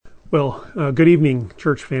Well, good evening,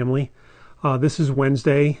 church family. This is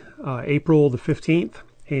Wednesday, April the 15th,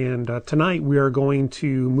 and tonight we are going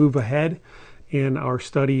to move ahead in our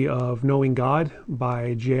study of Knowing God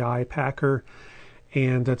by J.I. Packer.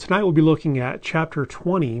 And tonight we'll be looking at chapter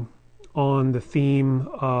 20 on the theme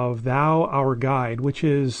of Thou Our Guide, which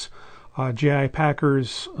is J.I.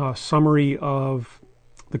 Packer's summary of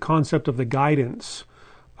the concept of the guidance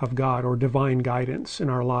of God, or divine guidance in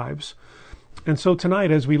our lives. And so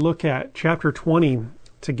tonight, as we look at chapter 20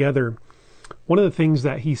 together, one of the things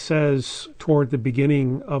that he says toward the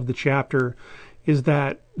beginning of the chapter is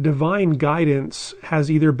that divine guidance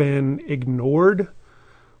has either been ignored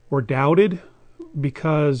or doubted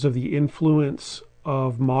because of the influence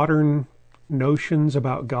of modern notions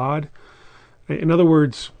about God. In other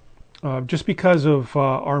words, just because of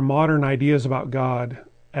our modern ideas about God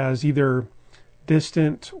as either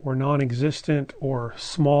distant or non-existent or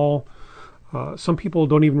small, some people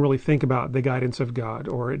don't even really think about the guidance of God,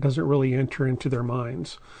 or it doesn't really enter into their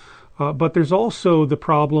minds. But there's also the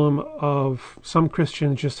problem of some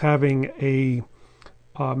Christians just having a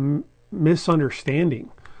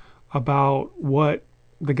misunderstanding about what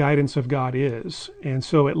the guidance of God is. And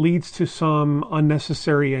so it leads to some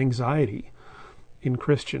unnecessary anxiety in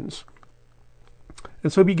Christians.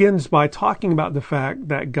 And so he begins by talking about the fact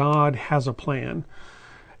that God has a plan,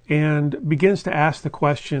 and begins to ask the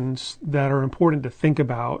questions that are important to think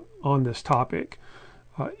about on this topic.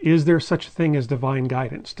 Is there such a thing as divine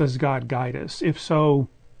guidance? Does God guide us? If so,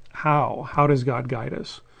 how? How does God guide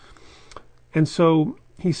us? And so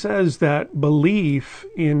he says that belief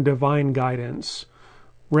in divine guidance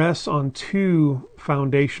rests on two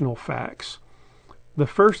foundational facts. The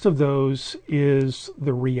first of those is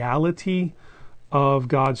the reality of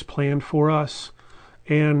God's plan for us.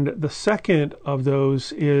 And the second of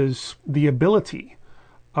those is the ability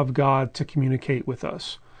of God to communicate with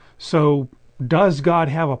us. So, does God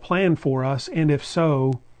have a plan for us? And if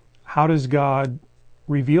so, how does God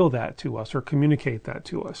reveal that to us or communicate that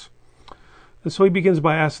to us? And so he begins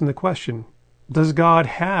by asking the question, does God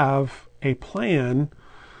have a plan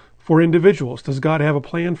for individuals? Does God have a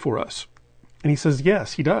plan for us? And he says,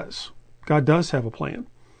 yes, he does. God does have a plan.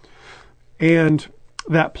 And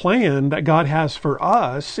that plan that God has for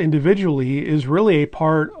us individually is really a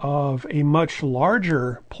part of a much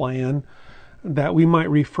larger plan that we might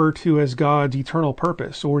refer to as God's eternal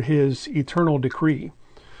purpose or his eternal decree.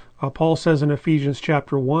 Paul says in Ephesians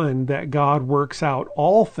chapter 1 that God works out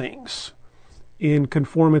all things in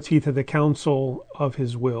conformity to the counsel of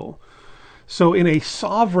his will. So in a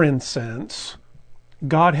sovereign sense,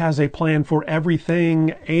 God has a plan for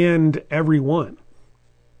everything and everyone.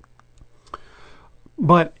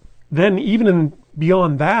 But then even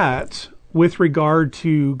beyond that, with regard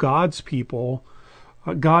to God's people,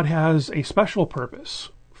 God has a special purpose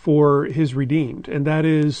for his redeemed, and that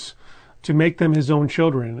is to make them his own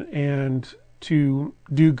children and to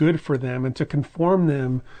do good for them and to conform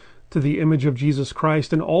them to the image of Jesus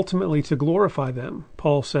Christ and ultimately to glorify them,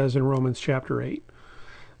 Paul says in Romans chapter 8.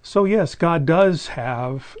 So yes, God does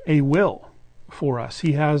have a will for us.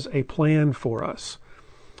 He has a plan for us.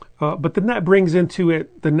 But then that brings into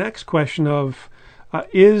it the next question of,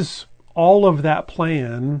 is all of that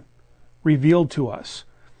plan revealed to us?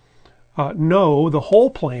 No, the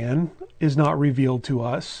whole plan is not revealed to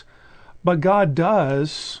us, but God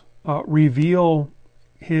does reveal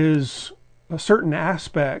his certain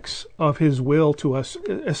aspects of his will to us,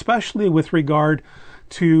 especially with regard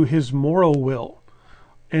to his moral will,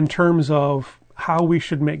 in terms of how we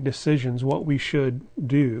should make decisions, what we should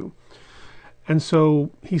do. And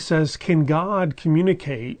so he says, can God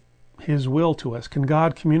communicate his will to us? Can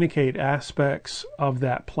God communicate aspects of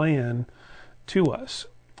that plan to us?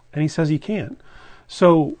 And he says he can.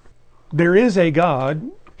 So there is a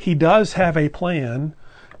God, he does have a plan,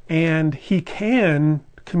 and he can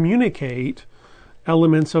communicate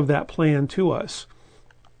elements of that plan to us.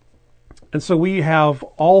 And so we have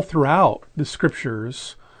all throughout the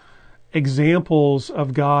scriptures examples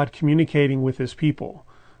of God communicating with his people.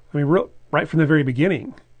 I mean, right from the very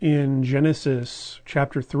beginning, in Genesis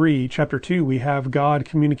chapter 3, chapter 2, we have God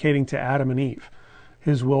communicating to Adam and Eve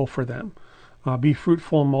his will for them. Be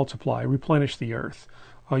fruitful and multiply, replenish the earth.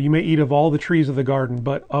 You may eat of all the trees of the garden,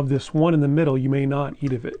 but of this one in the middle you may not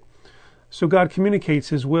eat of it. So God communicates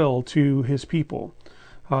his will to his people.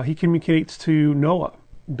 He communicates to Noah,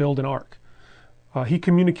 build an ark. He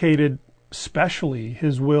communicated specially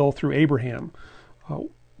his will through Abraham.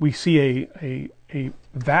 We see a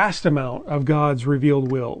vast amount of God's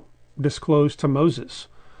revealed will disclosed to Moses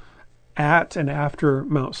at and after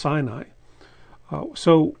Mount Sinai.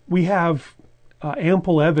 So we have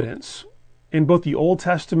ample evidence in both the Old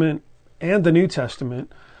Testament and the New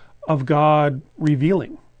Testament of God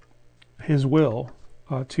revealing his will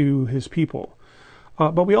to his people.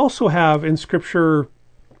 But we also have in Scripture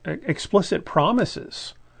explicit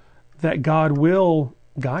promises that God will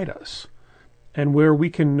guide us and where we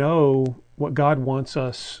can know what God wants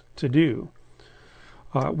us to do.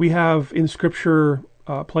 We have in Scripture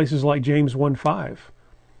places like James 1:5,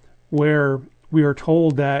 where we are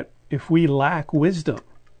told that if we lack wisdom,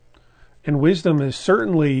 and wisdom is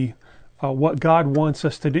certainly what God wants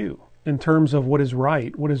us to do in terms of what is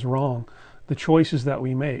right, what is wrong, the choices that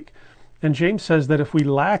we make. And James says that if we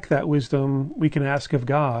lack that wisdom, we can ask of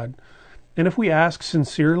God. And if we ask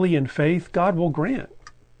sincerely in faith, God will grant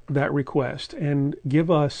that request and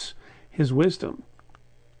give us his wisdom.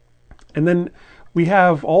 And then we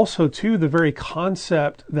have also, too, the very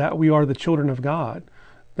concept that we are the children of God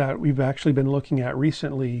that we've actually been looking at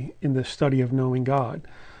recently in this study of knowing God.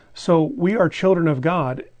 So we are children of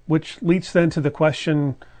God, which leads then to the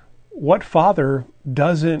question, what father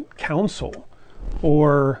doesn't counsel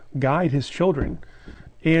or guide his children?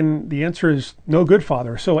 And the answer is no good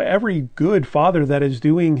father. So every good father that is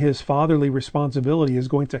doing his fatherly responsibility is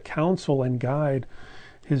going to counsel and guide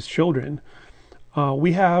his children.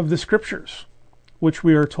 We have the scriptures, which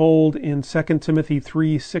we are told in 2 Timothy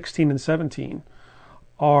 3:16 and 17,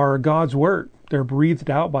 are God's word. They're breathed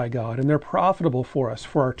out by God, and they're profitable for us,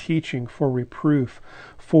 for our teaching, for reproof,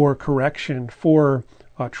 for correction, for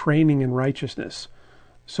training in righteousness.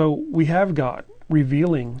 So we have God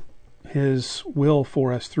revealing his will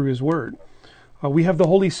for us through his word. We have the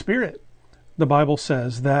Holy Spirit. The Bible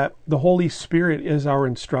says that the Holy Spirit is our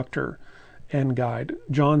instructor and guide.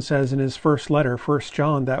 John says in his first letter, 1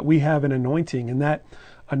 John, that we have an anointing, and that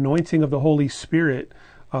anointing of the Holy Spirit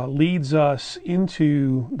leads us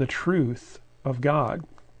into the truth of God.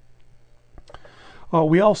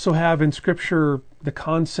 We also have in Scripture the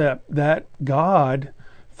concept that God,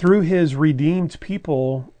 through his redeemed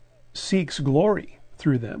people, seeks glory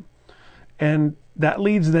through them. And that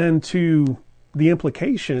leads then to the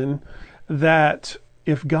implication that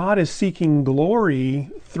if God is seeking glory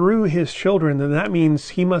through his children, then that means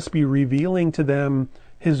he must be revealing to them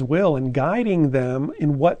his will and guiding them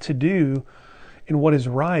in what to do and what is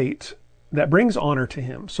right that brings honor to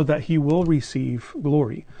him so that he will receive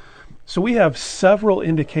glory. So we have several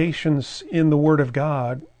indications in the Word of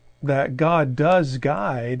God that God does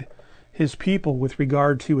guide his people with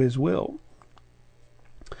regard to his will.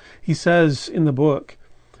 He says in the book,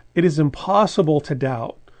 "It is impossible to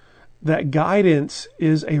doubt that guidance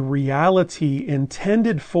is a reality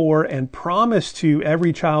intended for and promised to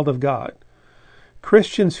every child of God.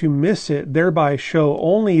 Christians who miss it thereby show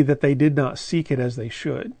only that they did not seek it as they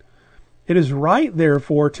should. It is right,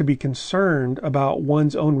 therefore, to be concerned about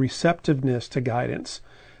one's own receptiveness to guidance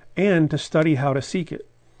and to study how to seek it."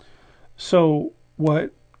 So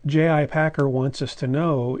what J.I. Packer wants us to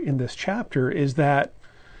know in this chapter is that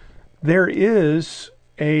there is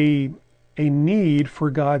a need for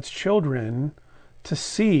God's children to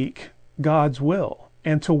seek God's will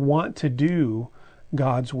and to want to do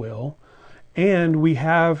God's will. And we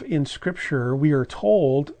have in Scripture, we are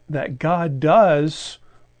told that God does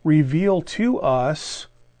reveal to us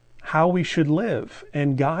how we should live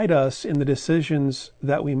and guide us in the decisions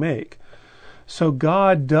that we make. So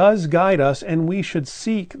God does guide us, and we should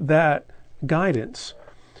seek that guidance.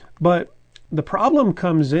 But the problem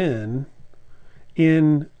comes in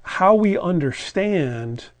how we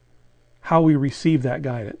understand how we receive that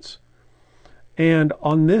guidance. And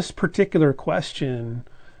on this particular question,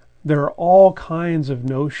 there are all kinds of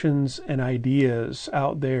notions and ideas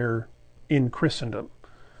out there in Christendom.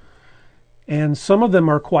 And some of them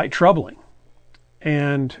are quite troubling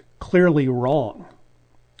and clearly wrong.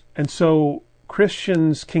 And so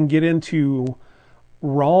Christians can get into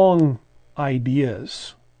wrong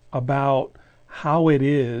ideas about how it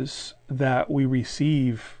is that we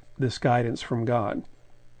receive this guidance from God.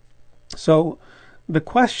 So the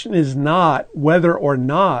question is not whether or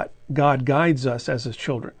not God guides us as his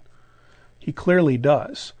children. He clearly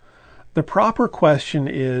does. The proper question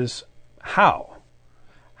is how?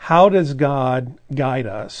 How does God guide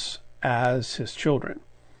us as his children?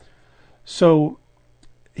 So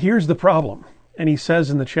here's the problem. And he says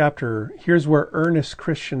in the chapter, here's where earnest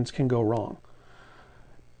Christians can go wrong.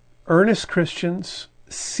 Earnest Christians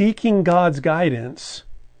seeking God's guidance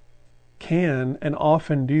can and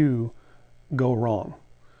often do go wrong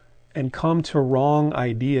and come to wrong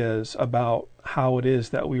ideas about how it is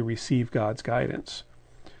that we receive God's guidance.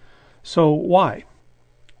 So why?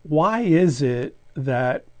 Why is it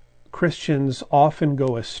that Christians often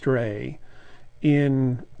go astray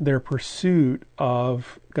in their pursuit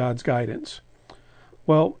of God's guidance?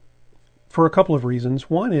 Well, for a couple of reasons.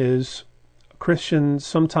 One is Christians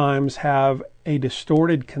sometimes have a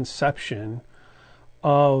distorted conception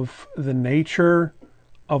of the nature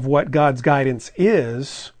of what God's guidance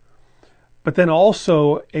is, but then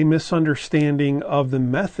also a misunderstanding of the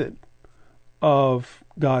method of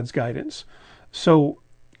God's guidance. So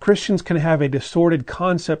Christians can have a distorted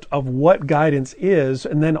concept of what guidance is,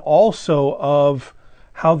 and then also of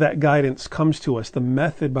how that guidance comes to us, the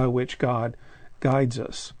method by which God guides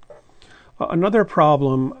us. Another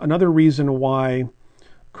problem, another reason why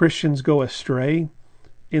Christians go astray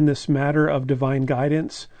in this matter of divine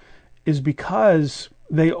guidance is because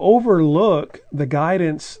they overlook the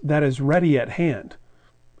guidance that is ready at hand.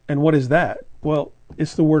 And what is that? Well,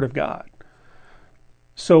 it's the Word of God.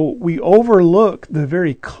 So we overlook the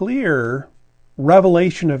very clear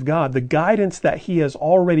revelation of God, the guidance that He has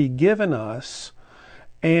already given us.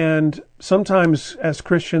 And sometimes as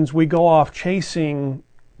Christians, we go off chasing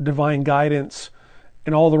divine guidance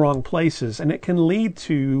in all the wrong places. And it can lead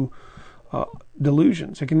to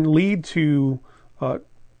delusions. It can lead to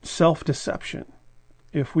self-deception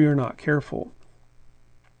if we are not careful.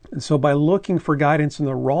 And so by looking for guidance in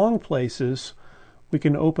the wrong places, we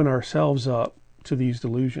can open ourselves up to these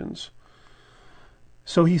delusions.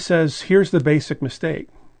 So he says, here's the basic mistake.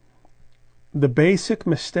 The basic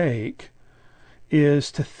mistake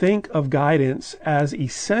is to think of guidance as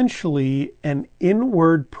essentially an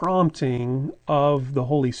inward prompting of the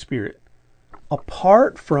Holy Spirit,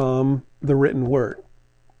 apart from the written word.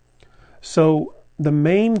 So the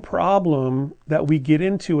main problem that we get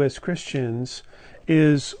into as Christians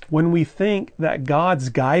is when we think that God's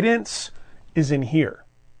guidance is in here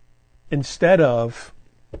instead of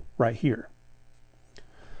right here.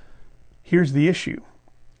 Here's the issue.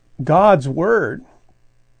 God's word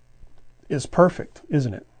is perfect,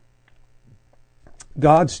 isn't it?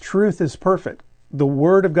 God's truth is perfect. The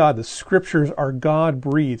word of God, the scriptures are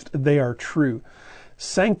God-breathed. They are true.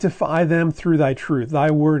 Sanctify them through thy truth.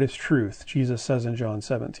 Thy word is truth, Jesus says in John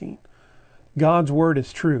 17. God's word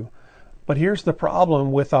is true. But here's the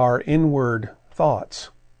problem with our inward thoughts.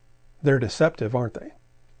 They're deceptive, aren't they?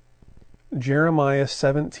 Jeremiah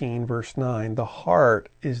 17, verse 9, the heart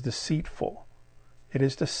is deceitful. It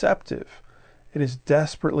is deceptive. It is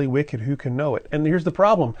desperately wicked. Who can know it? And here's the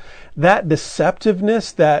problem. That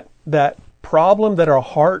deceptiveness, that problem that our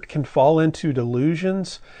heart can fall into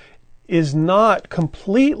delusions, is not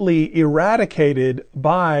completely eradicated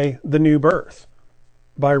by the new birth,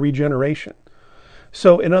 by regeneration.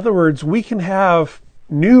 So in other words, we can have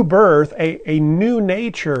new birth, a new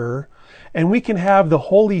nature, and we can have the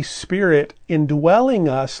Holy Spirit indwelling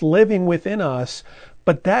us, living within us,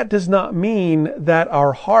 but that does not mean that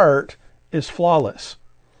our heart is flawless.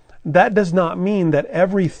 That does not mean that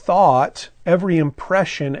every thought, every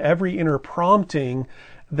impression, every inner prompting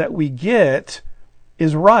that we get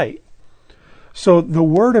is right. So the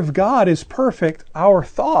Word of God is perfect. Our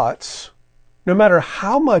thoughts, no matter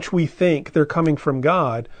how much we think they're coming from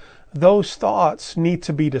God, those thoughts need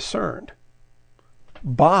to be discerned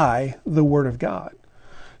by the Word of God.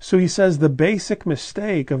 So he says the basic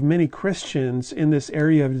mistake of many Christians in this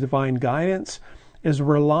area of divine guidance is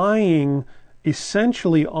relying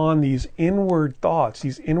essentially on these inward thoughts,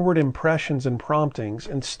 these inward impressions and promptings,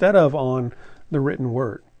 instead of on the written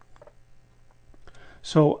word.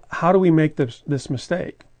 So how do we make this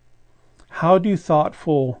mistake? How do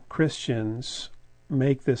thoughtful Christians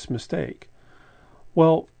make this mistake?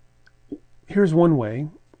 Well, here's one way.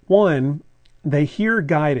 One, they hear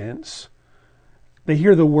guidance. They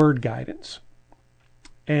hear the word guidance.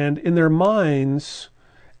 And in their minds,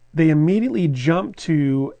 they immediately jump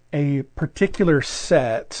to a particular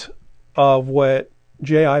set of what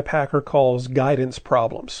J.I. Packer calls guidance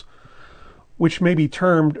problems, which may be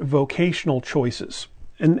termed vocational choices.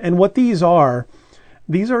 And what these are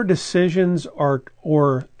decisions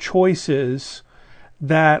or choices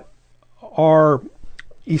that are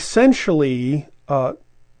essentially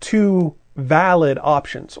two valid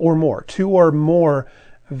options or more, two or more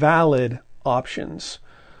valid options,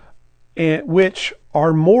 which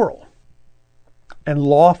are moral and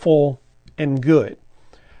lawful and good.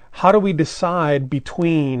 How do we decide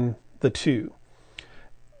between the two?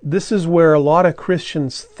 This is where a lot of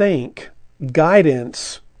Christians think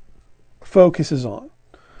guidance focuses on.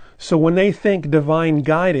 So when they think divine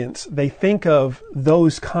guidance, they think of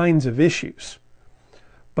those kinds of issues.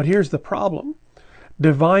 But here's the problem.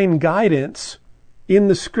 Divine guidance in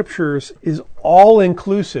the scriptures is all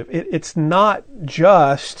inclusive. It's not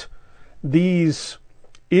just these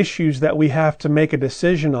issues that we have to make a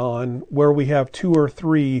decision on where we have two or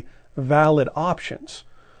three valid options.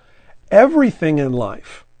 Everything in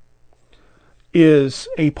life is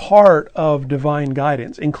a part of divine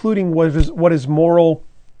guidance, including what is moral,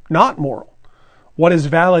 not moral, what is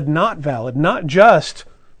valid, not valid, not just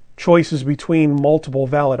choices between multiple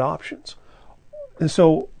valid options. And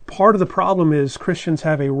so part of the problem is Christians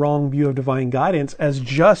have a wrong view of divine guidance as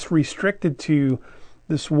just restricted to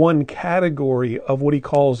this one category of what he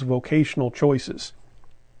calls vocational choices.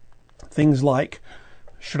 Things like,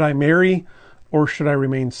 should I marry or should I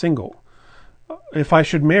remain single? If I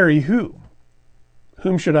should marry, who?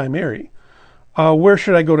 Whom should I marry? Where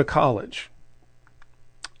should I go to college?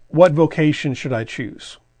 What vocation should I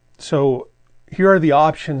choose? So here are the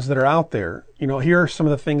options that are out there. Here are some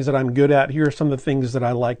of the things that I'm good at. Here are some of the things that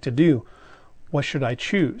I like to do. What should I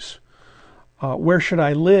choose? Where should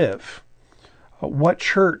I live? What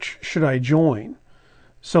church should I join?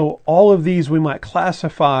 So all of these we might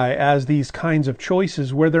classify as these kinds of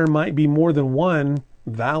choices where there might be more than one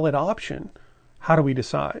valid option. How do we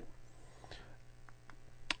decide?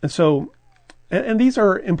 And so, and these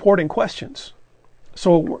are important questions.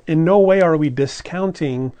 So in no way are we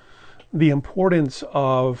discounting the importance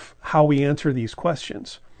of how we answer these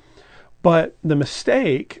questions. But the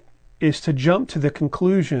mistake is to jump to the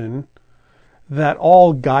conclusion that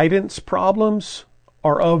all guidance problems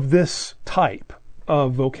are of this type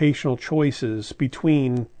of vocational choices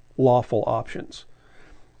between lawful options.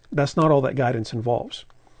 That's not all that guidance involves.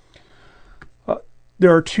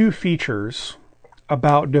 There are two features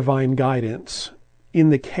about divine guidance in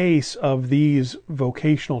the case of these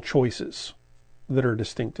vocational choices that are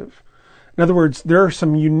distinctive. In other words, there are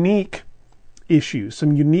some unique issues,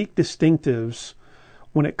 some unique distinctives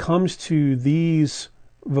when it comes to these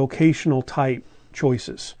vocational type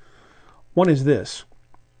choices. One is this: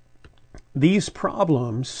 these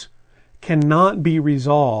problems cannot be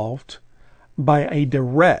resolved by a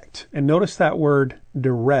direct, and notice that word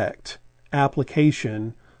direct,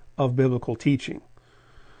 application of biblical teaching.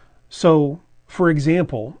 So, for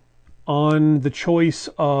example, on the choice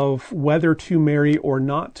of whether to marry or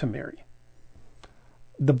not to marry,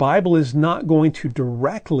 the Bible is not going to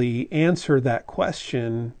directly answer that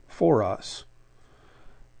question for us.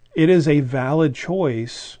 It is a valid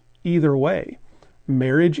choice either way.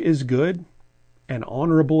 Marriage is good and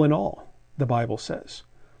honorable in all, the Bible says.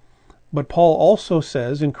 But Paul also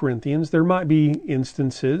says in Corinthians there might be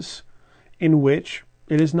instances in which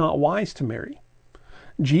it is not wise to marry.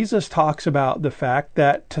 Jesus talks about the fact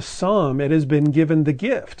that to some it has been given the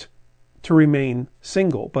gift to remain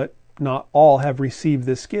single, but not all have received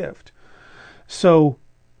this gift. So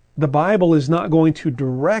the Bible is not going to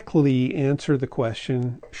directly answer the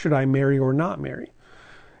question, should I marry or not marry?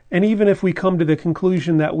 And even if we come to the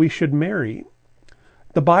conclusion that we should marry,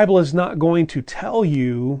 the Bible is not going to tell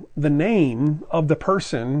you the name of the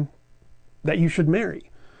person that you should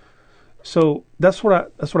marry. So that's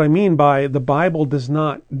what I mean by the Bible does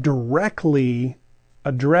not directly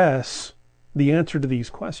address the answer to these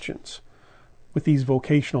questions with these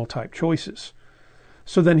vocational type choices.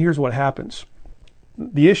 So then here's what happens.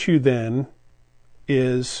 The issue then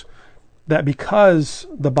is that because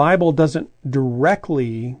the Bible doesn't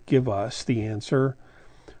directly give us the answer,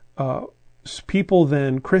 people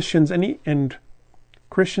then, Christians and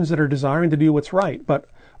Christians that are desiring to do what's right, but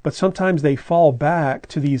sometimes they fall back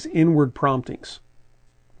to these inward promptings,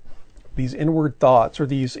 these inward thoughts or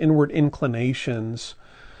these inward inclinations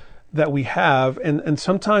that we have. And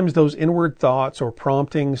sometimes those inward thoughts or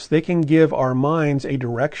promptings, they can give our minds a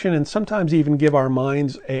direction and sometimes even give our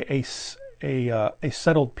minds a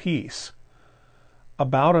settled peace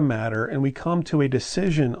about a matter, and we come to a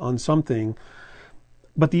decision on something.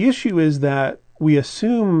 But the issue is that we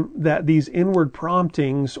assume that these inward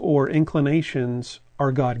promptings or inclinations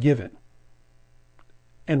are God-given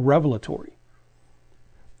and revelatory.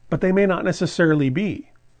 But they may not necessarily be.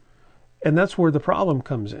 And that's where the problem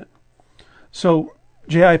comes in. So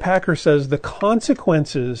J.I. Packer says the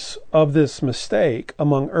consequences of this mistake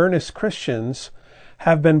among earnest Christians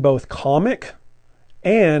have been both comic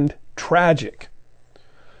and tragic.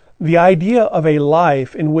 The idea of a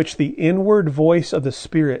life in which the inward voice of the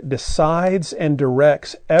Spirit decides and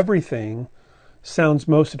directs everything sounds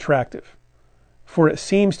most attractive, for it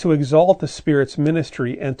seems to exalt the Spirit's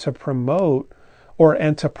ministry and to promote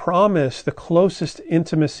and to promise the closest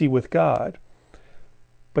intimacy with God.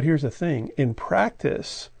 But here's the thing. In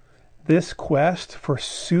practice, this quest for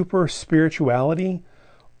super spirituality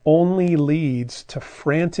only leads to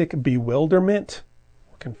frantic bewilderment,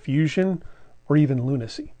 confusion, or even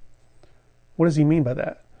lunacy. What does he mean by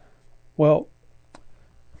that? Well,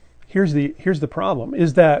 here's the problem,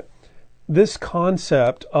 is that this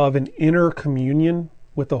concept of an inner communion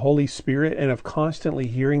with the Holy Spirit and of constantly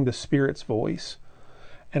hearing the Spirit's voice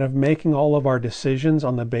and of making all of our decisions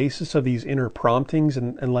on the basis of these inner promptings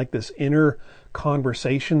and like this inner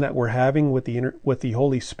conversation that we're having with the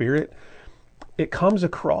Holy Spirit, it comes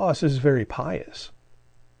across as very pious.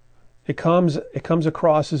 It comes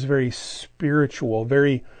across as very spiritual,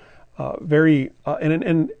 and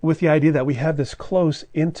with the idea that we have this close,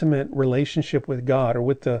 intimate relationship with God or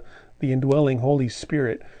with the indwelling Holy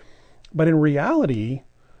Spirit. But in reality,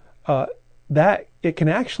 that it can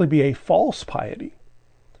actually be a false piety.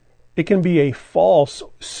 It can be a false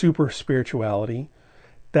super spirituality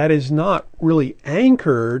that is not really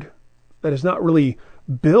anchored, that is not really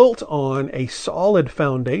built on a solid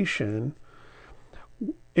foundation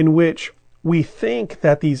in which we think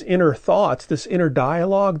that these inner thoughts, this inner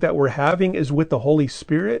dialogue that we're having is with the Holy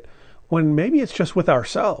Spirit, when maybe it's just with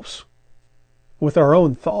ourselves, with our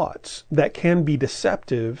own thoughts that can be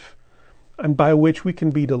deceptive and by which we can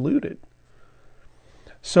be deluded.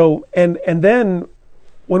 So, and then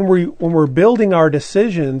when we're building our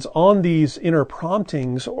decisions on these inner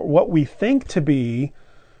promptings or what we think to be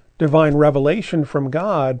divine revelation from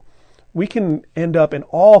God, we can end up in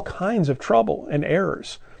all kinds of trouble and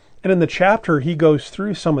errors. And in the chapter, he goes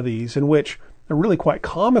through some of these in which they're really quite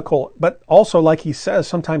comical, but also, like he says,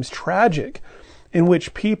 sometimes tragic, in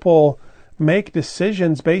which people make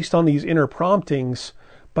decisions based on these inner promptings,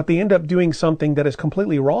 but they end up doing something that is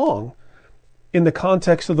completely wrong in the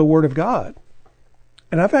context of the Word of God.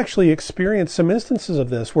 And I've actually experienced some instances of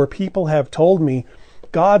this where people have told me,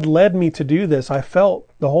 God led me to do this. I felt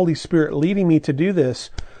the Holy Spirit leading me to do this.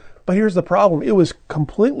 But here's the problem. It was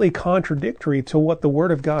completely contradictory to what the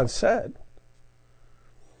Word of God said.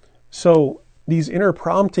 So these inner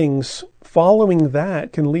promptings, following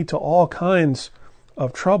that, can lead to all kinds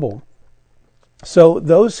of trouble. So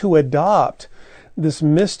those who adopt this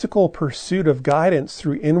mystical pursuit of guidance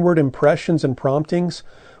through inward impressions and promptings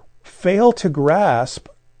fail to grasp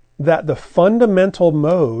that the fundamental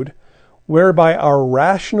mode whereby our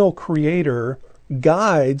rational Creator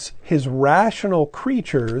guides his rational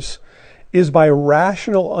creatures is by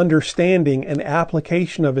rational understanding and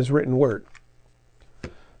application of his written word.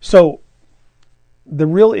 So the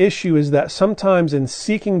real issue is that sometimes in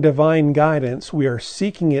seeking divine guidance, we are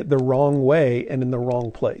seeking it the wrong way and in the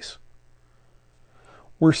wrong place.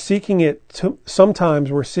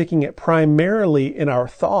 Sometimes we're seeking it primarily in our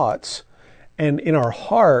thoughts and in our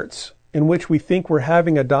hearts, in which we think we're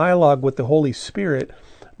having a dialogue with the Holy Spirit.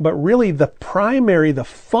 But really the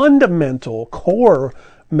fundamental core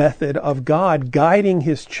method of God guiding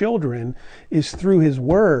his children is through his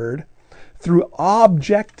word, through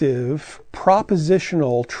objective,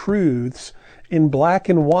 propositional truths in black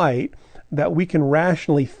and white that we can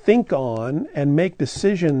rationally think on and make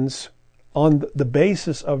decisions on the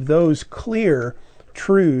basis of those clear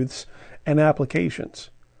truths and applications.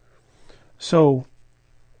 So,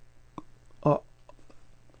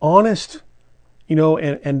 honest,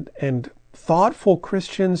 and thoughtful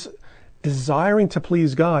Christians desiring to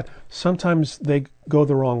please God, sometimes they go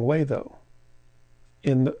the wrong way, though,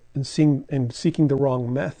 in seeking the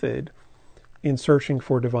wrong method in searching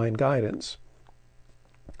for divine guidance.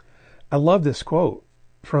 I love this quote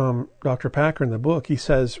from Dr. Packer in the book. He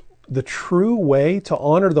says, "The true way to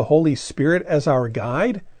honor the Holy Spirit as our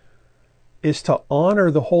guide is to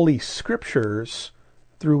honor the Holy Scriptures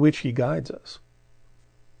through which he guides us."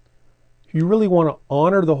 If you really want to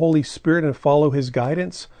honor the Holy Spirit and follow his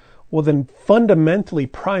guidance, well then fundamentally,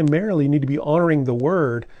 primarily, you need to be honoring the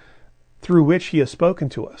Word through which he has spoken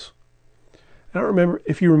to us. I don't remember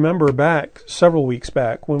if you remember back several weeks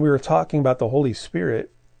back when we were talking about the Holy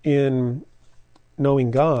Spirit in knowing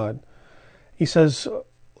God. He says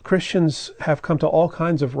Christians have come to all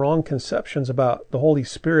kinds of wrong conceptions about the Holy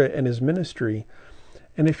Spirit and his ministry.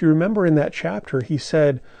 And if you remember in that chapter, he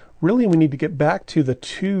said, really we need to get back to the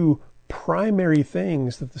two primary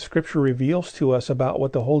things that the Scripture reveals to us about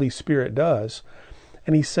what the Holy Spirit does.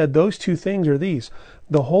 And he said those two things are these.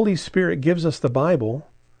 The Holy Spirit gives us the Bible,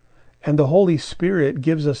 and the Holy Spirit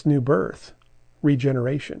gives us new birth,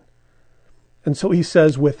 regeneration. And so he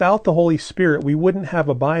says, without the Holy Spirit, we wouldn't have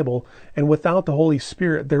a Bible, and without the Holy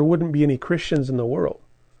Spirit, there wouldn't be any Christians in the world.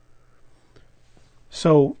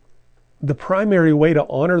 So the primary way to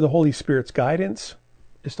honor the Holy Spirit's guidance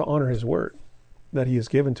is to honor his word that he has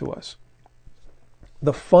given to us.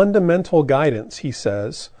 The fundamental guidance, he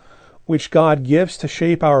says, which God gives to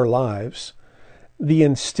shape our lives, the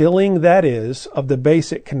instilling, that is, of the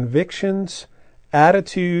basic convictions,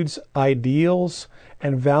 attitudes, ideals,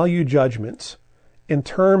 and value judgments in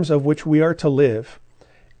terms of which we are to live,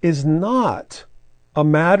 is not a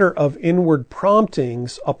matter of inward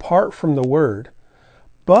promptings apart from the Word,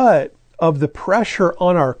 but of the pressure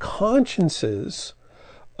on our consciences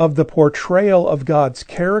of the portrayal of God's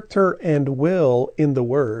character and will in the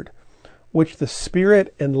Word, which the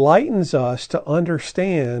Spirit enlightens us to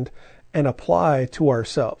understand and apply to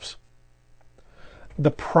ourselves.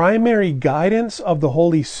 The primary guidance of the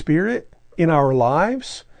Holy Spirit in our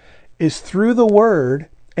lives is through the Word,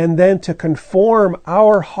 and then to conform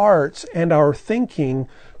our hearts and our thinking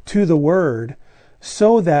to the Word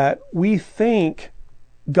so that we think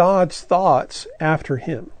God's thoughts after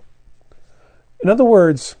Him. In other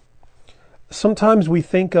words, sometimes we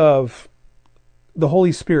think of the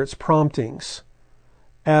Holy Spirit's promptings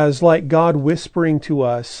as like God whispering to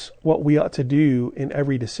us what we ought to do in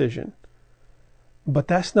every decision. But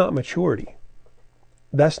that's not maturity.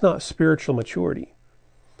 That's not spiritual maturity.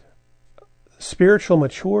 Spiritual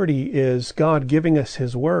maturity is God giving us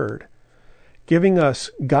His Word, giving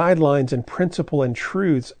us guidelines and principle and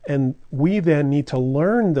truths, and we then need to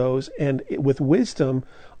learn those and with wisdom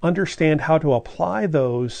understand how to apply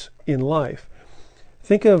those in life.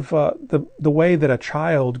 Think of the way that a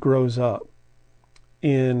child grows up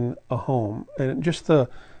in a home, and just the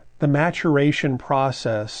maturation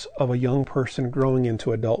process of a young person growing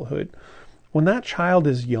into adulthood. When that child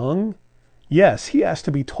is young, yes, he has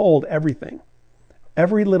to be told everything.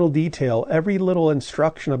 Every little detail, every little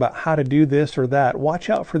instruction about how to do this or that. Watch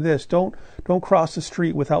out for this. Don't cross the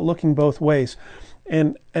street without looking both ways.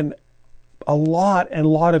 And a lot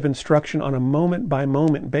of instruction on a moment by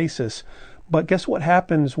moment basis. But guess what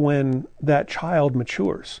happens when that child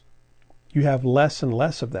matures? You have less and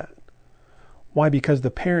less of that. Why? Because the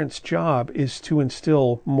parent's job is to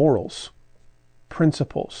instill morals,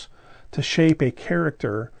 principles, to shape a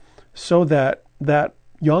character so that that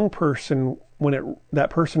young person, when that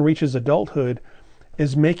person reaches adulthood,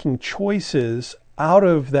 is making choices out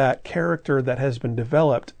of that character that has been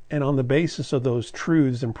developed and on the basis of those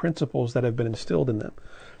truths and principles that have been instilled in them.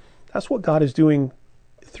 That's what God is doing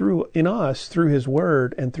in us through His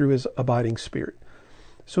Word and through His abiding Spirit.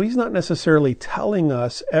 So He's not necessarily telling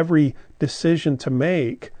us every decision to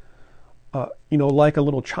make, like a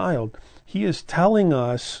little child. He is telling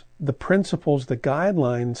us the principles, the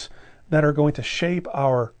guidelines that are going to shape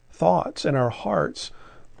our thoughts and our hearts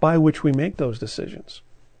by which we make those decisions.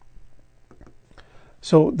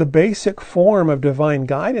 So the basic form of divine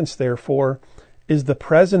guidance, therefore, is the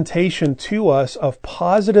presentation to us of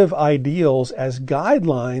positive ideals as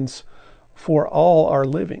guidelines for all our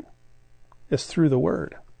living. It's through the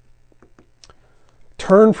Word.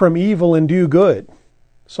 Turn from evil and do good.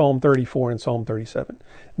 Psalm 34 and Psalm 37.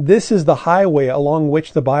 This is the highway along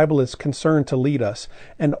which the Bible is concerned to lead us,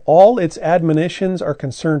 and all its admonitions are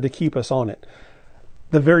concerned to keep us on it.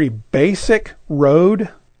 The very basic road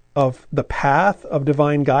of the path of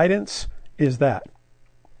divine guidance is that.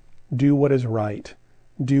 Do what is right,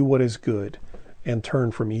 do what is good, and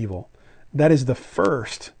turn from evil. That is the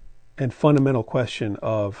first and fundamental question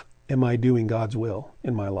of, am I doing God's will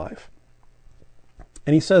in my life?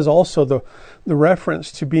 And he says also the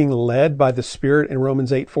reference to being led by the Spirit in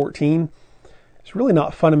Romans 8:14 is really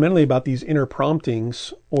not fundamentally about these inner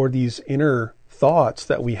promptings or these inner thoughts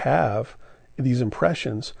that we have, these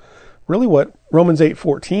impressions. Really what Romans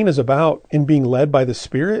 8:14 is about in being led by the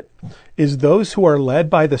Spirit is those who are led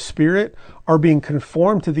by the Spirit are being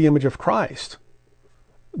conformed to the image of Christ.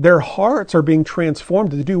 Their hearts are being transformed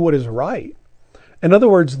to do what is right. In other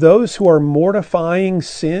words, those who are mortifying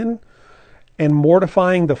sin and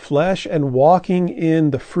mortifying the flesh and walking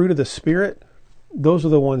in the fruit of the Spirit, those are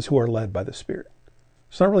the ones who are led by the Spirit.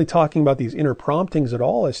 It's not really talking about these inner promptings at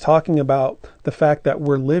all. It's talking about the fact that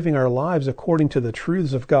we're living our lives according to the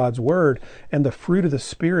truths of God's Word and the fruit of the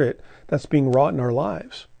Spirit that's being wrought in our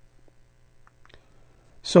lives.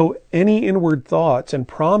 So any inward thoughts and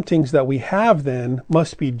promptings that we have then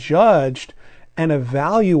must be judged and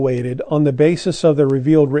evaluated on the basis of the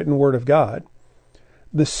revealed written Word of God.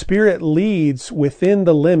 The Spirit leads within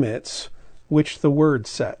the limits which the Word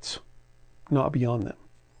sets, not beyond them.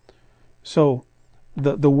 So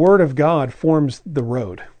the Word of God forms the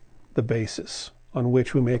road, the basis on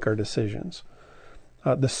which we make our decisions.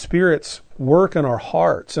 The Spirit's work in our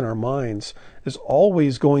hearts and our minds is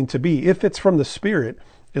always going to be, if it's from the Spirit,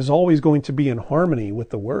 is always going to be in harmony with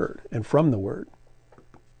the Word and from the Word.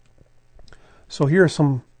 So here are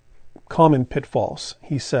some common pitfalls,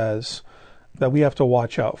 he says, that we have to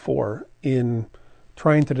watch out for in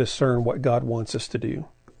trying to discern what God wants us to do.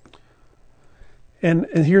 And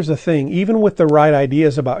here's the thing, even with the right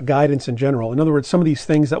ideas about guidance in general, in other words, some of these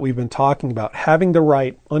things that we've been talking about, having the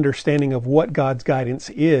right understanding of what God's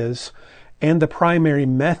guidance is and the primary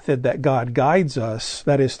method that God guides us,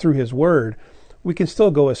 that is through His Word, we can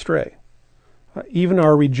still go astray. Even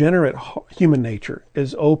our regenerate human nature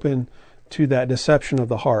is open to that deception of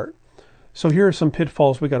the heart. So here are some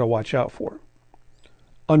pitfalls we got to watch out for.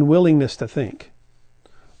 Unwillingness to think.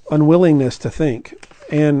 Unwillingness to think.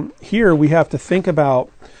 And here we have to think about,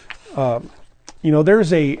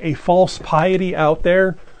 there's a false piety out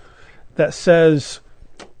there that says,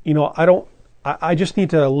 I just need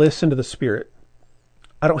to listen to the Spirit.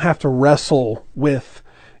 I don't have to wrestle with,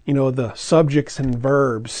 the subjects and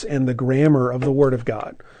verbs and the grammar of the Word of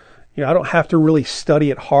God. I don't have to really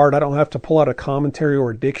study it hard. I don't have to pull out a commentary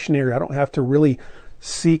or a dictionary. I don't have to really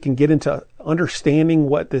seek and get into understanding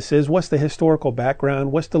what this is. What's the historical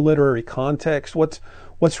background? What's the literary context?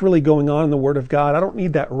 What's really going on in the Word of God? I don't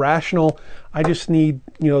need that rational. I just need,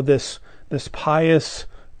 this pious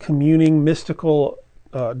communing, mystical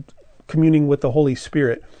communing with the Holy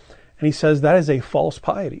Spirit. And he says that is a false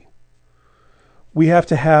piety. We have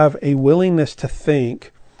to have a willingness to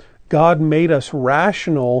think. God made us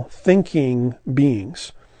rational, thinking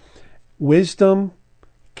beings. Wisdom,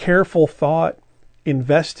 careful thought,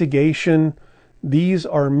 investigation, these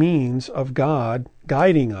are means of God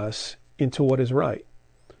guiding us into what is right.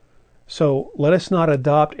 So let us not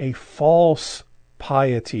adopt a false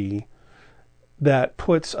piety that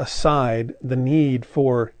puts aside the need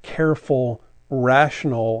for careful,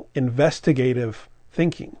 rational, investigative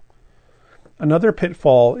thinking. Another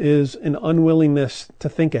pitfall is an unwillingness to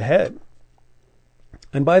think ahead.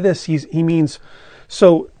 And by this, he means,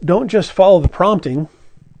 so don't just follow the prompting,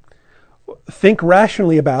 think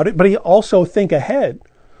rationally about it, but he also think ahead.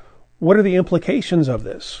 What are the implications of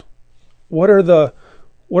this? What are the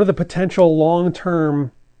potential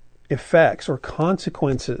long-term effects or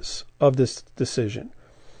consequences of this decision?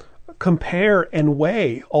 Compare and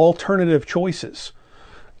weigh alternative choices.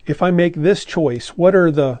 If I make this choice, what are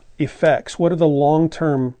the effects? What are the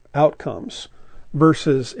long-term outcomes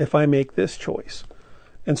versus if I make this choice?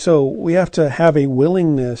 And so we have to have a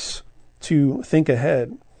willingness to think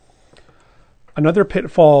ahead. Another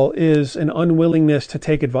pitfall is an unwillingness to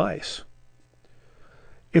take advice.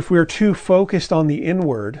 If we're too focused on the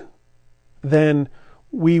inward, then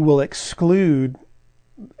we will exclude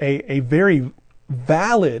a very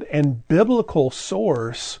valid and biblical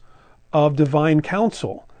source of divine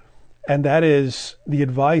counsel. And that is the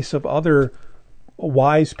advice of other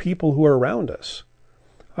wise people who are around us.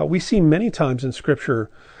 We see many times in Scripture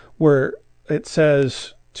where it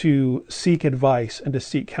says to seek advice and to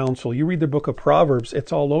seek counsel. You read the book of Proverbs,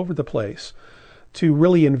 it's all over the place. To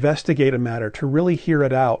really investigate a matter, to really hear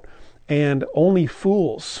it out. And only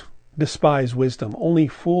fools despise wisdom. Only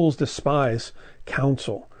fools despise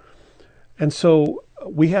counsel. And so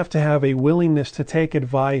we have to have a willingness to take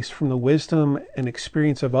advice from the wisdom and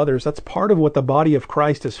experience of others. That's part of what the body of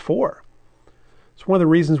Christ is for. It's one of the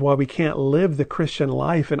reasons why we can't live the Christian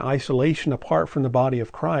life in isolation apart from the body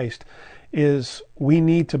of Christ, is we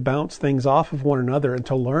need to bounce things off of one another and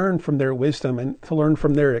to learn from their wisdom and to learn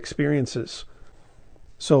from their experiences.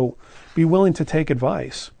 So be willing to take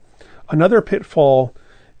advice. Another pitfall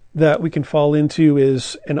that we can fall into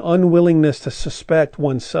is an unwillingness to suspect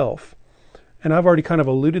oneself. And I've already kind of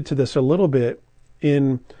alluded to this a little bit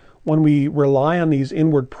in when we rely on these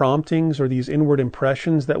inward promptings or these inward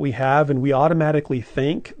impressions that we have and we automatically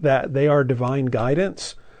think that they are divine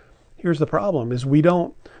guidance. Here's the problem, is we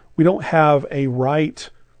don't have a right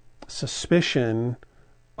suspicion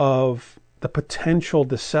of the potential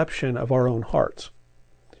deception of our own hearts.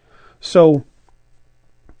 So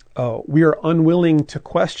we are unwilling to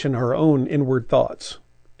question our own inward thoughts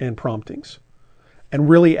and promptings and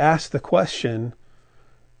really ask the question,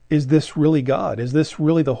 is this really God? Is this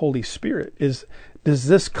really the Holy Spirit? Does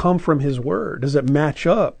this come from His Word? Does it match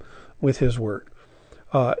up with His Word?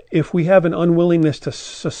 If we have an unwillingness to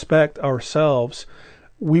suspect ourselves,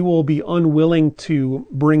 we will be unwilling to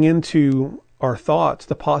bring into our thoughts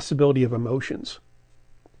the possibility of emotions,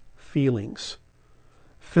 feelings,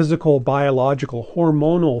 physical, biological,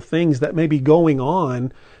 hormonal things that may be going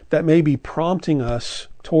on that may be prompting us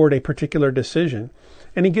toward a particular decision.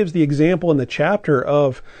 And he gives the example in the chapter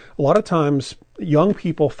of a lot of times young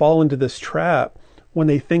people fall into this trap when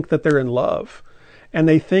they think that they're in love. And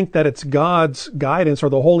they think that it's God's guidance or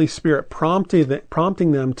the Holy Spirit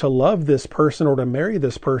prompting them to love this person or to marry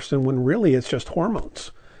this person, when really it's just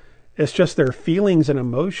hormones. It's just their feelings and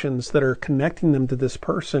emotions that are connecting them to this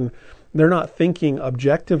person. They're not thinking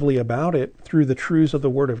objectively about it through the truths of the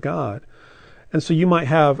Word of God. And so you might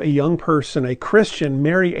have a young person, a Christian,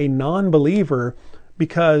 marry a non-believer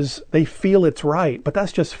because they feel it's right. But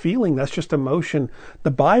that's just feeling, that's just emotion.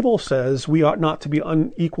 The Bible says we ought not to be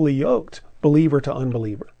unequally yoked, believer to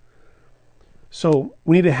unbeliever. So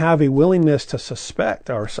we need to have a willingness to suspect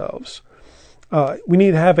ourselves. We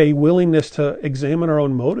need to have a willingness to examine our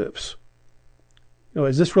own motives.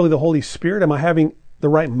 Is this really the Holy Spirit? Am I having the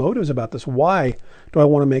right motives about this? Why do I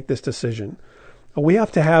want to make this decision? We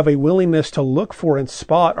have to have a willingness to look for and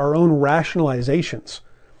spot our own rationalizations.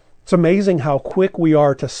 It's amazing how quick we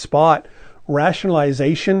are to spot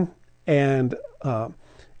rationalization and,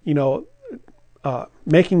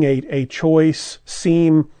 making a choice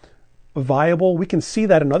seem viable. We can see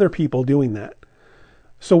that in other people doing that.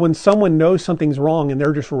 So when someone knows something's wrong and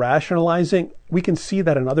they're just rationalizing, we can see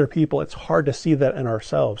that in other people. It's hard to see that in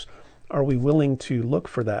ourselves. Are we willing to look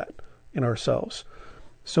for that in ourselves?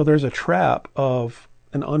 So there's a trap of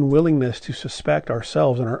an unwillingness to suspect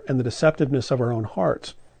ourselves and the deceptiveness of our own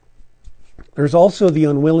hearts. There's also the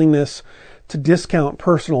unwillingness to discount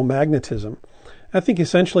personal magnetism. I think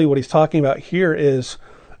essentially what he's talking about here is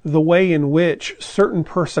the way in which certain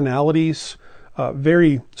personalities,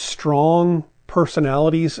 very strong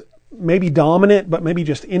personalities, maybe dominant, but maybe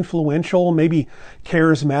just influential, maybe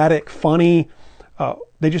charismatic, funny,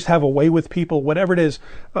 they just have a way with people, whatever it is.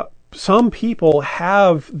 Some people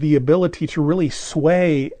have the ability to really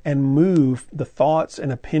sway and move the thoughts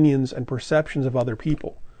and opinions and perceptions of other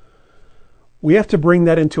people. We have to bring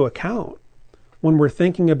that into account when we're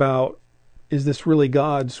thinking about, is this really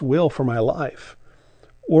God's will for my life?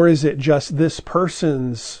 Or is it just this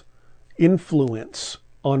person's influence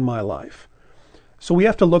on my life? So we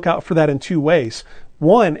have to look out for that in two ways.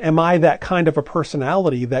 One, am I that kind of a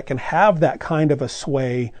personality that can have that kind of a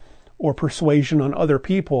sway or persuasion on other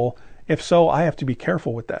people? If so, I have to be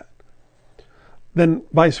careful with that. Then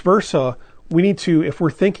vice versa, we need to, if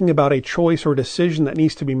we're thinking about a choice or decision that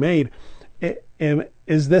needs to be made,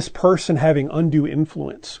 is this person having undue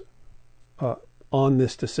influence on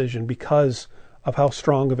this decision because of how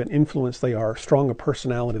strong of an influence they are, strong a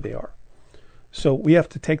personality they are? So we have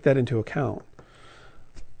to take that into account.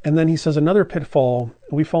 And then he says another pitfall,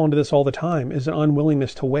 we fall into this all the time, is an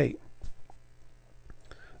unwillingness to wait.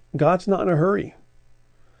 God's not in a hurry.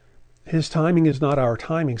 His timing is not our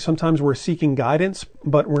timing. Sometimes we're seeking guidance,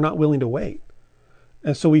 but we're not willing to wait.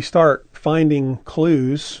 And so we start finding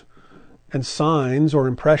clues and signs or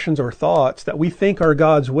impressions or thoughts that we think are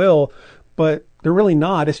God's will, but they're really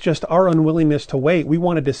not. It's just our unwillingness to wait. We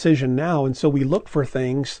want a decision now, and so we look for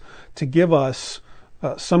things to give us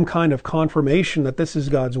some kind of confirmation that this is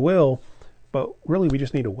God's will, but really we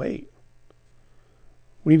just need to wait.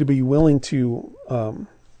 We need to be willing to,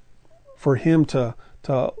 for Him to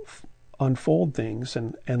unfold things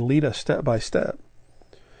and lead us step by step.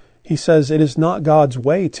 He says it is not God's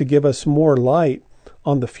way to give us more light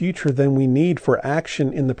on the future than we need for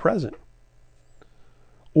action in the present,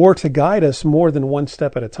 or to guide us more than one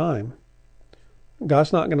step at a time.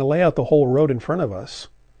 God's not going to lay out the whole road in front of us.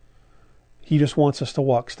 He just wants us to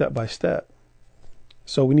walk step by step.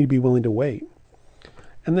 So we need to be willing to wait.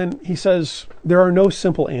 And then he says there are no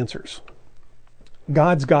simple answers.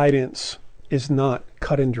 God's guidance is not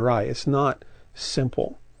cut and dry. It's not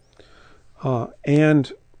simple.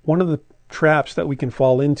 And one of the traps that we can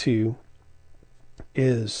fall into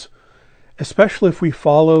is, especially if we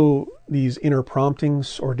follow these inner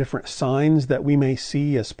promptings or different signs that we may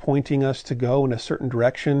see as pointing us to go in a certain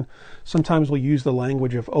direction. Sometimes we use the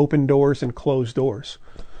language of open doors and closed doors.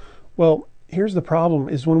 Well, here's the problem,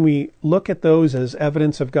 is when we look at those as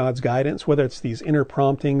evidence of God's guidance, whether it's these inner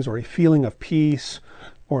promptings or a feeling of peace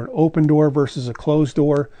or an open door versus a closed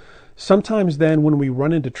door, sometimes then when we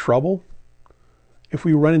run into trouble, if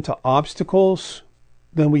we run into obstacles,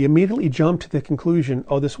 then we immediately jump to the conclusion,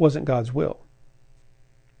 oh, this wasn't God's will.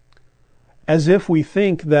 As if we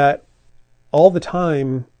think that all the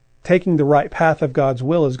time taking the right path of God's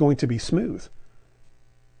will is going to be smooth.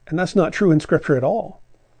 And that's not true in Scripture at all.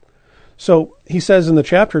 So he says in the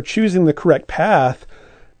chapter, choosing the correct path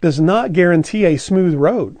does not guarantee a smooth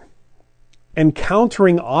road.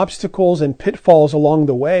 Encountering obstacles and pitfalls along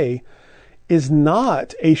the way is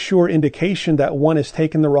not a sure indication that one has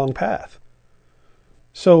taken the wrong path.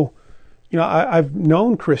 So, I've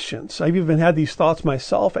known Christians, I've even had these thoughts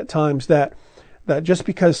myself at times that just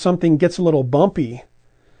because something gets a little bumpy,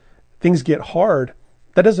 things get hard,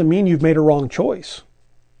 that doesn't mean you've made a wrong choice.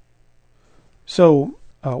 So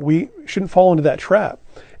we shouldn't fall into that trap.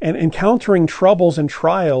 And encountering troubles and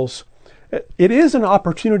trials, it is an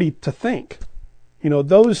opportunity to think.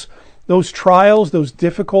 Those trials, those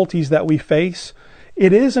difficulties that we face,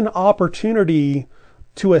 it is an opportunity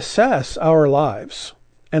to assess our lives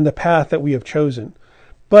and the path that we have chosen.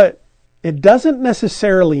 But it doesn't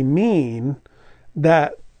necessarily mean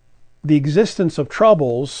that the existence of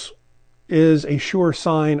troubles is a sure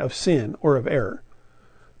sign of sin or of error.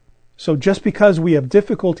 So just because we have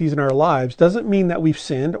difficulties in our lives doesn't mean that we've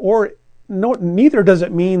sinned, or neither does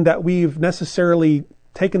it mean that we've necessarily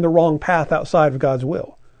taken the wrong path outside of God's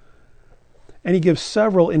will. And he gives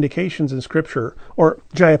several indications in Scripture, or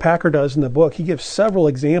J.I. Packer does in the book. He gives several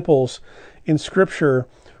examples in Scripture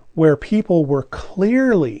where people were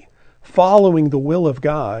clearly following the will of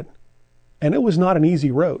God, and it was not an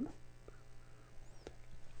easy road.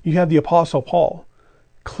 You have the Apostle Paul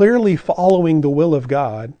clearly following the will of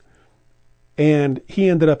God, and he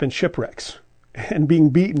ended up in shipwrecks and being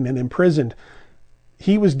beaten and imprisoned.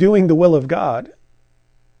 He was doing the will of God,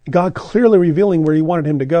 God clearly revealing where he wanted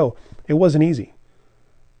him to go. It wasn't easy.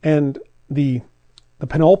 And the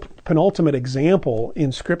penultimate example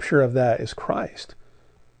in Scripture of that is Christ.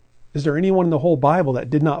 Is there anyone in the whole Bible that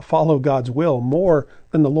did not follow God's will more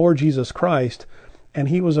than the Lord Jesus Christ? And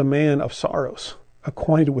he was a man of sorrows,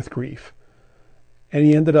 acquainted with grief. And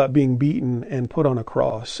he ended up being beaten and put on a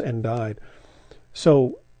cross and died.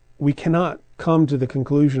 So we cannot come to the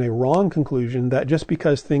conclusion, a wrong conclusion, that just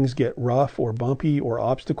because things get rough or bumpy or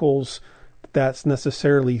obstacles, that's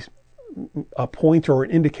necessarily a pointer or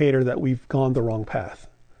an indicator that we've gone the wrong path.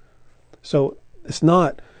 So it's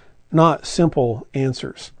not simple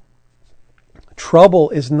answers. Trouble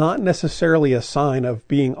is not necessarily a sign of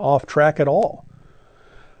being off track at all.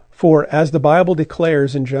 For as the Bible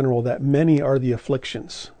declares in general, that many are the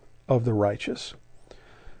afflictions of the righteous.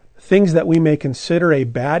 Things that we may consider a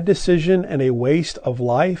bad decision and a waste of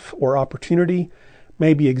life or opportunity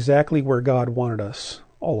may be exactly where God wanted us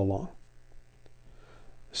all along.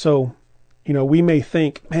 So, we may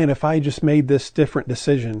think, man, if I just made this different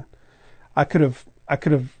decision, I could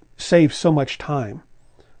have saved so much time.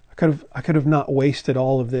 I could have not wasted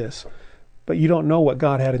all of this. But you don't know what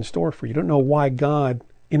God had in store for you. You don't know why God,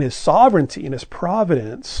 in his sovereignty, in his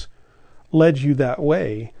providence, led you that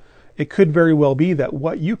way. It could very well be that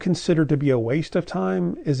what you consider to be a waste of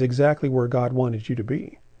time is exactly where God wanted you to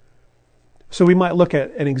be. So we might look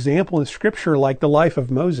at an example in Scripture like the life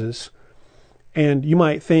of Moses, and you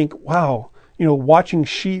might think, wow, watching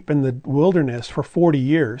sheep in the wilderness for 40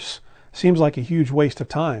 years seems like a huge waste of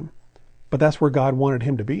time. But that's where God wanted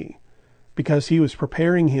him to be, because he was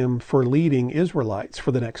preparing him for leading Israelites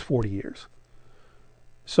for the next 40 years.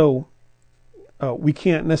 So we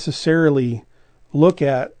can't necessarily look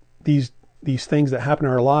at these things that happen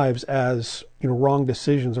in our lives as wrong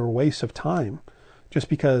decisions or wastes of time just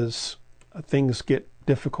because things get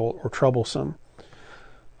difficult or troublesome.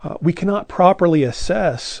 We cannot properly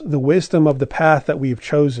assess the wisdom of the path that we've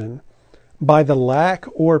chosen by the lack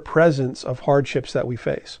or presence of hardships that we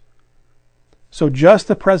face. So just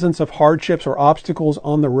the presence of hardships or obstacles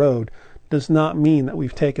on the road does not mean that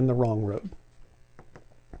we've taken the wrong road.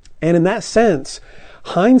 And in that sense,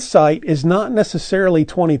 hindsight is not necessarily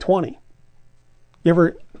 20/20.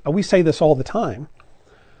 We say this all the time.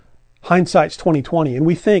 Hindsight's 20/20, and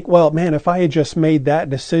we think, well, man, if I had just made that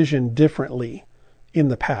decision differently in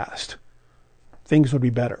the past, things would be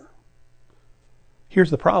better.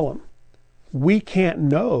 Here's the problem. We can't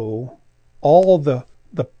know all the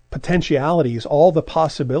potentialities, all the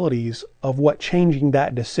possibilities of what changing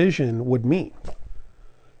that decision would mean.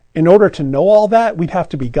 In order to know all that, we'd have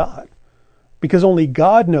to be God, because only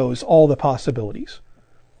God knows all the possibilities.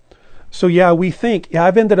 So we think,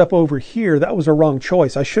 I've ended up over here. That was a wrong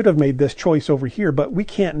choice. I should have made this choice over here, but we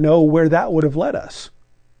can't know where that would have led us.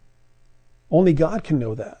 Only God can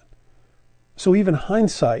know that. So even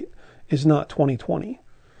hindsight is not 20/20.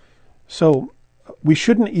 So we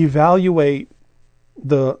shouldn't evaluate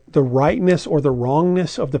the rightness or the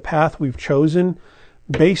wrongness of the path we've chosen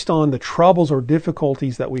based on the troubles or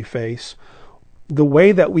difficulties that we face. The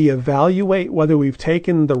way that we evaluate whether we've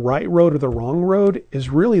taken the right road or the wrong road is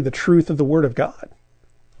really the truth of the Word of God.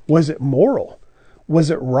 Was it moral? Was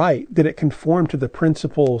it right? Did it conform to the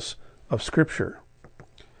principles of Scripture?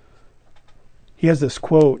 He has this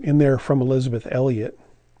quote in there from Elisabeth Elliot.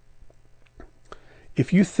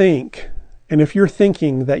 If you're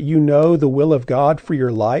thinking that you know the will of God for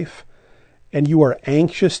your life, and you are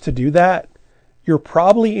anxious to do that, you're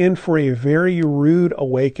probably in for a very rude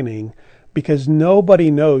awakening, because nobody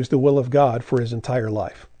knows the will of God for his entire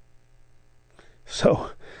life. So,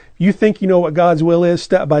 you think you know what God's will is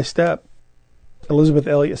step by step. Elisabeth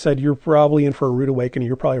Elliot said you're probably in for a rude awakening.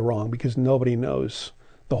 You're probably wrong, because nobody knows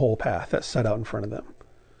the whole path that's set out in front of them.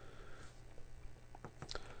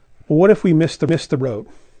 Well, what if we missed the road?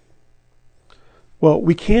 Well,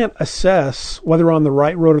 we can't assess whether we're on the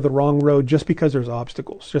right road or the wrong road just because there's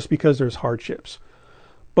obstacles, just because there's hardships.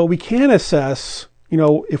 But we can assess,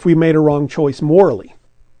 if we made a wrong choice morally.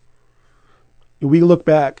 We look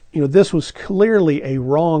back, this was clearly a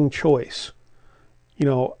wrong choice.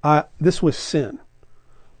 This was sin.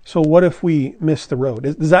 So what if we miss the road?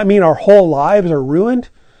 Does that mean our whole lives are ruined?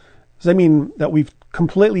 Does that mean that we've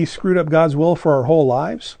completely screwed up God's will for our whole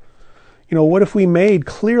lives? What if we made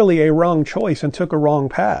clearly a wrong choice and took a wrong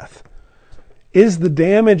path? Is the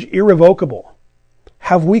damage irrevocable?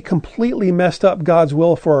 Have we completely messed up God's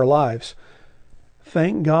will for our lives?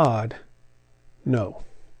 Thank God, no.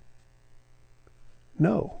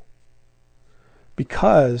 No.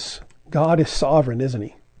 Because God is sovereign, isn't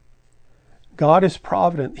he? God is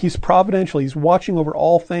provident. He's providential. He's watching over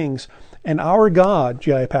all things. And our God,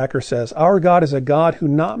 J.I. Packer says, our God is a God who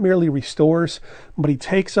not merely restores, but he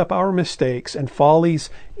takes up our mistakes and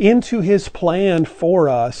follies into his plan for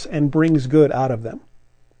us and brings good out of them.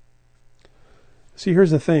 See,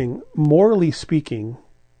 here's the thing. Morally speaking,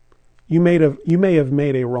 you may have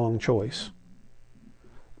made a wrong choice.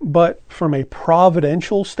 But from a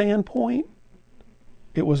providential standpoint,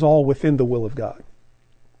 it was all within the will of God.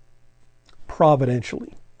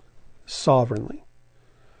 Providentially, sovereignly.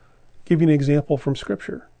 Give you an example from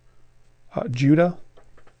Scripture. Judah,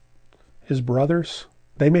 his brothers,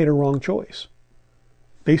 they made a wrong choice.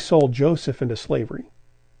 They sold Joseph into slavery.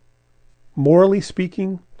 Morally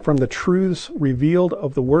speaking, from the truths revealed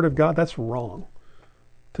of the Word of God, that's wrong.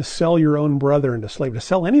 To sell your own brother into slavery, to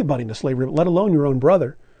sell anybody into slavery, let alone your own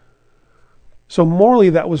brother. So morally,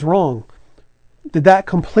 that was wrong. Did that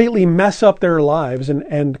completely mess up their lives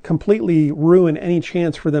and completely ruin any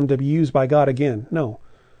chance for them to be used by God again? No.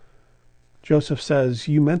 Joseph says,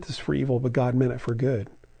 you meant this for evil, but God meant it for good.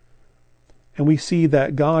 And we see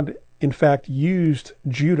that God, in fact, used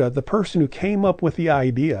Judah, the person who came up with the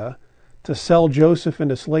idea to sell Joseph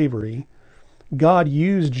into slavery. God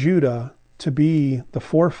used Judah to be the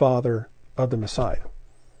forefather of the Messiah.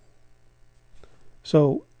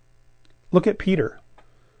 So, look at Peter.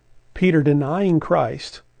 Peter denying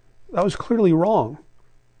Christ. That was clearly wrong.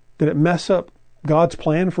 Did it mess up God's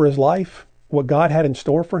plan for his life? What God had in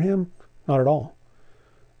store for him? Not at all.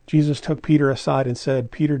 Jesus took Peter aside and said,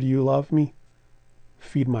 Peter, do you love me?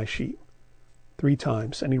 Feed my sheep. 3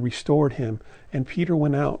 times. And he restored him. And Peter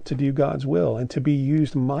went out to do God's will and to be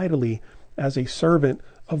used mightily as a servant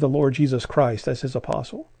of the Lord Jesus Christ as his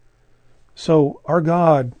apostle. So our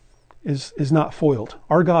God is not foiled.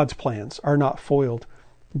 Our God's plans are not foiled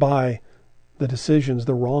by the decisions,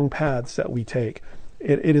 the wrong paths that we take.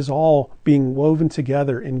 It is all being woven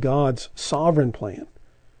together in God's sovereign plan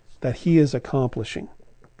that he is accomplishing.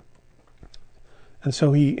 And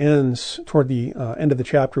so he ends toward the end of the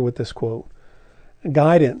chapter with this quote.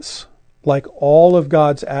 Guidance, like all of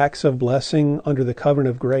God's acts of blessing under the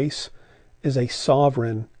covenant of grace, is a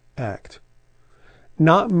sovereign act.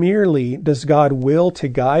 Not merely does God will to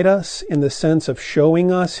guide us in the sense of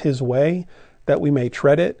showing us his way that we may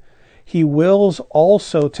tread it, he wills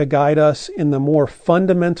also to guide us in the more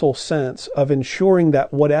fundamental sense of ensuring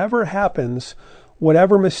that whatever happens,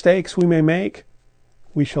 whatever mistakes we may make,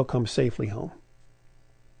 we shall come safely home.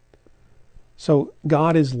 So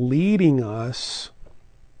God is leading us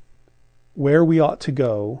where we ought to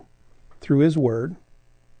go through his word.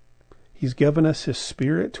 He's given us his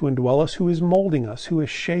Spirit to indwell us, who is molding us, who is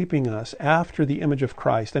shaping us after the image of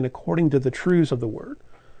Christ and according to the truths of the word.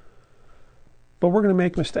 But we're going to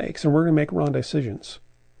make mistakes and we're going to make wrong decisions.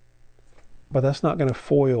 But that's not going to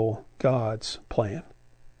foil God's plan.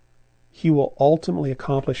 He will ultimately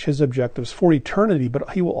accomplish his objectives for eternity, but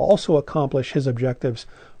he will also accomplish his objectives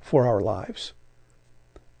for our lives.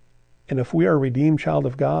 And if we are a redeemed child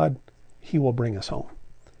of God, he will bring us home.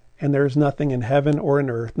 And there is nothing in heaven or in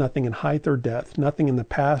earth, nothing in height or depth, nothing in the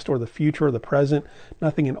past or the future or the present,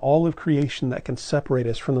 nothing in all of creation that can separate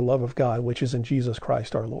us from the love of God, which is in Jesus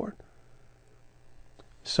Christ our Lord.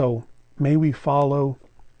 So may we follow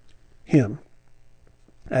him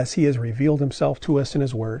as he has revealed himself to us in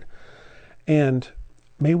his word. And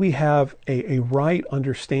may we have a right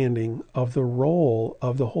understanding of the role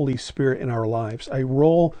of the Holy Spirit in our lives, a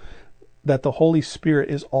role that the Holy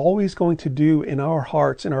Spirit is always going to do in our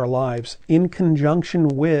hearts, in our lives, in conjunction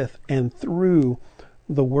with and through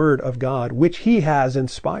the Word of God, which he has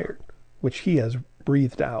inspired, which he has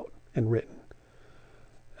breathed out and written.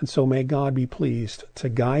 And so may God be pleased to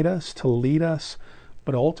guide us, to lead us,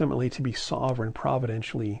 but ultimately to be sovereign,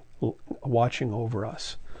 providentially watching over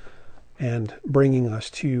us and bringing us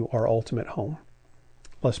to our ultimate home.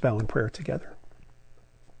 Let's bow in prayer together.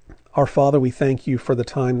 Our Father, we thank you for the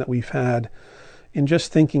time that we've had in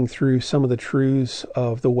just thinking through some of the truths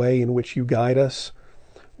of the way in which you guide us.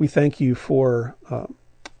 We thank you for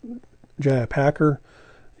J.I. Packer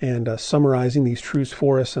and summarizing these truths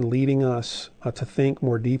for us and leading us to think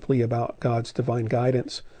more deeply about God's divine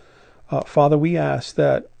guidance. Father, we ask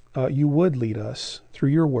that you would lead us through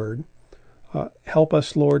your word Help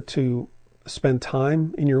us, Lord, to spend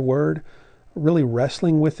time in your word, really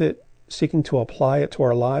wrestling with it, seeking to apply it to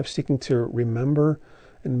our lives, seeking to remember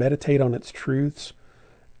and meditate on its truths.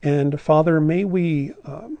 And Father, may we,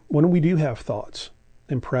 when we do have thoughts,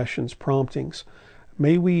 impressions, promptings,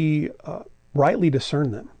 may we rightly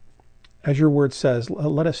discern them. As your word says,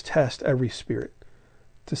 let us test every spirit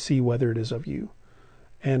to see whether it is of you.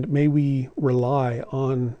 And may we rely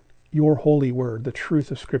on your holy word, the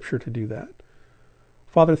truth of Scripture, to do that.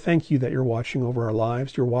 Father, thank you that you're watching over our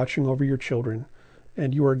lives, you're watching over your children,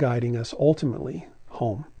 and you are guiding us ultimately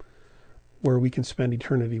home, where we can spend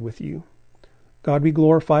eternity with you. God, be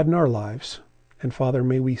glorified in our lives, and Father,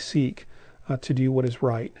 may we seek to do what is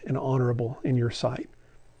right and honorable in your sight.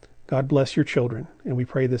 God bless your children, and we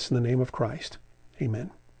pray this in the name of Christ.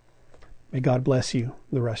 Amen. May God bless you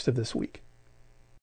the rest of this week.